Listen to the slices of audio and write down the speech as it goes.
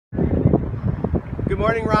Good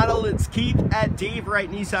morning, Ronald. It's Keith at Dave Wright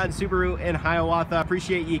Nissan Subaru in Hiawatha.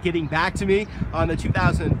 Appreciate you getting back to me on the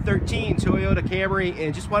 2013 Toyota Camry,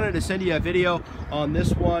 and just wanted to send you a video on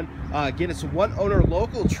this one. Again, it's a one owner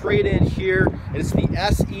local trade-in here. It's the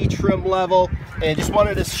SE trim level, and just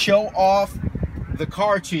wanted to show off the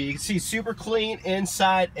car to you. You can see super clean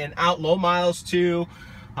inside and out, low miles too.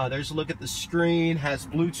 There's a look at the screen, has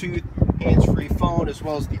Bluetooth, hands-free phone, as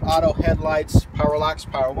well as the auto headlights, power locks,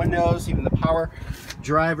 power windows, even the power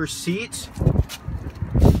driver's seat.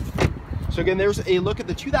 So again, there's a look at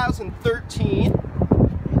the 2013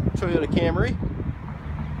 Toyota Camry.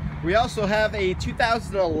 We also have a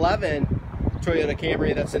 2011 Toyota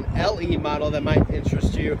Camry that's an LE model that might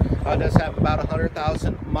interest you. It does have about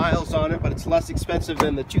 100,000 miles on it, but it's less expensive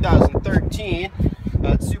than the 2013.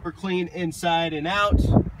 It's super clean inside and out,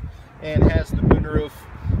 and has the moonroof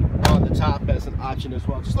on the top as an option as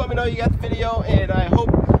well. Just let me know you got the video, and I hope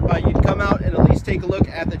you'd come out and at least take a look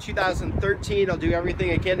at the 2013. I'll do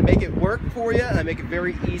everything I can to make it work for you. I make it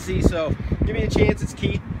very easy, so give me a chance. It's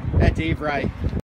Keith at Dave Wright.